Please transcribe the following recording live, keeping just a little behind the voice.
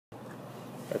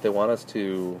Right, they want us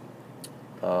to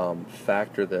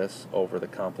factor this over the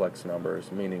complex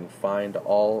numbers, meaning find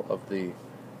all of the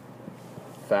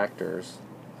factors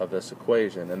of this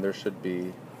equation, and there should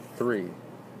be 3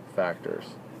 factors.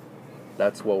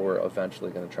 That's what we're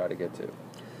eventually going to try to get to.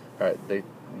 Alright,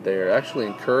 they're actually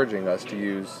encouraging us to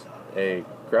use a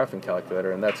graphing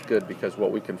calculator, and that's good because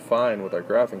what we can find with our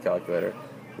graphing calculator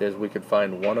is we could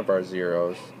find one of our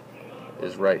zeros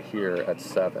is right here at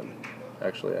 7.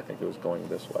 Actually, I think it was going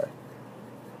this way.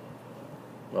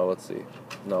 Well, let's see.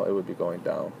 No, it would be going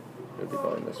down. It would be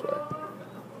going this way.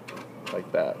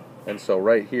 Like that. And so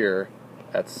right here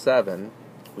at 7,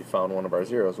 we found one of our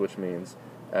zeros, which means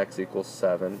x equals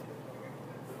 7,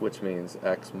 which means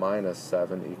x minus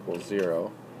 7 equals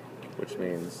 0, which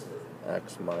means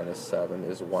x minus 7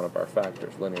 is one of our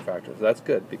factors, linear factors. That's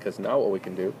good, because now what we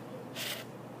can do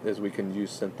is we can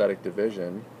use synthetic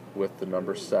division with the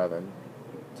number 7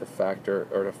 to factor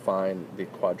or to find the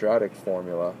quadratic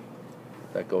formula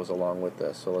that goes along with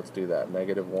this. So let's do that.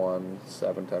 -1,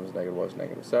 7 times -1 is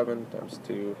 -7, times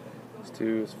 2 is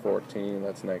 2 is 14,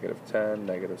 that's -10,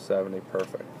 -70,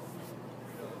 perfect.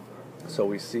 So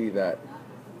we see that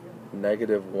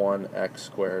 -1x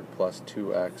squared plus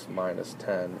 2x minus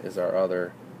 10 is our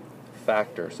other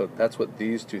factor. So that's what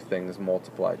these two things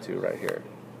multiply to right here.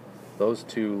 Those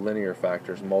two linear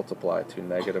factors multiply to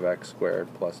 -x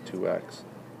squared plus 2x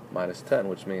minus 10,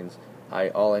 which means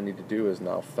all I need to do is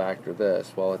now factor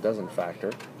this. Well, it doesn't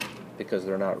factor because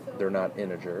they're not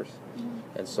integers,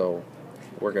 and so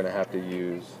we're going to have to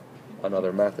use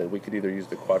another method. We could either use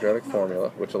the quadratic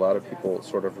formula, which a lot of people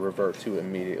sort of revert to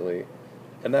immediately,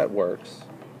 and that works.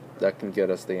 That can get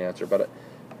us the answer, but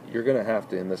you're going to have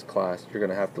to, in this class, you're going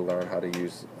to have to learn how to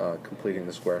use completing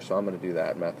the square, so I'm going to do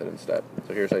that method instead.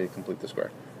 So here's how you complete the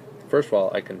square. First of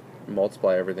all, I can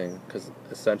multiply everything, because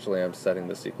essentially I'm setting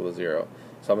this equal to 0.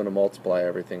 So I'm going to multiply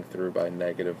everything through by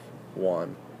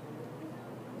 -1,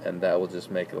 and that will just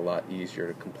make it a lot easier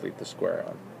to complete the square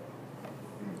on.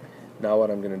 Now what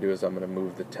I'm going to do is I'm going to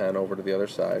move the 10 over to the other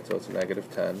side, so it's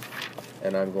 -10,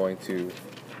 and I'm going to,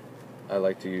 I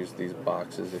like to use these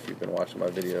boxes if you've been watching my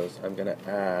videos, I'm going to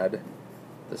add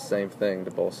the same thing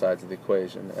to both sides of the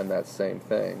equation, and that same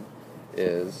thing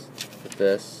is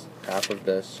this, half of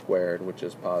this squared, which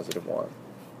is +1.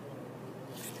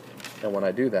 And when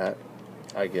I do that,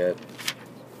 I get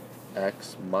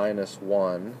x minus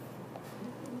 1.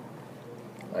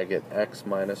 I get x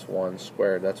minus 1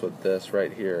 squared. That's what this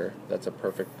right here, that's a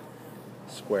perfect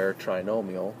square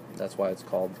trinomial. That's why it's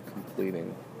called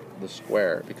completing the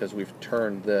square, because we've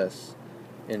turned this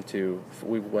into,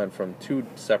 we went from 2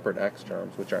 separate x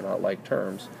terms, which are not like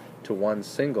terms, to one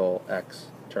single x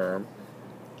term,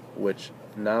 which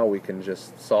now we can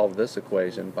just solve this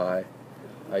equation by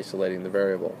isolating the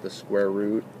variable. The square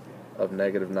root of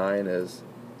 -9 is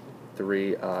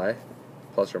 3i,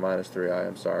 plus or minus 3i,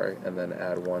 I'm sorry, and then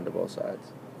add 1 to both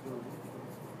sides.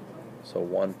 So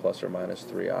 1 plus or minus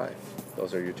 3i.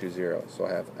 Those are your two zeros. So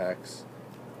I have x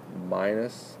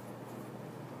minus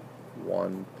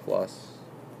 1 plus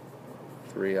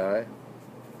 3i,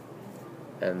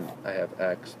 and I have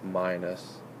x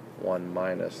minus 1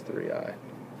 minus 3i,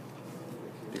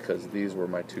 because these were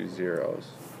my two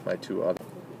zeros, my two other.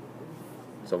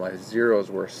 So my zeros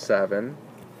were 7,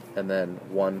 and then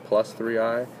 1 plus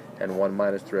 3i, and 1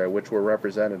 minus 3i, which were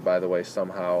represented, by the way,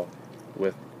 somehow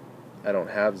with, I don't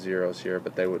have zeros here,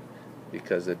 but they would,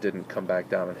 because it didn't come back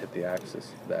down and hit the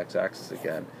axis, the x-axis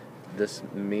again. This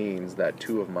means that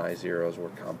 2 of my zeros were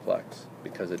complex,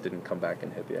 because it didn't come back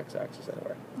and hit the x-axis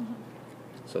anywhere.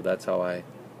 So that's how I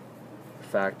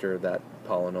factor that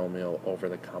polynomial over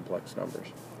the complex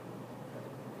numbers.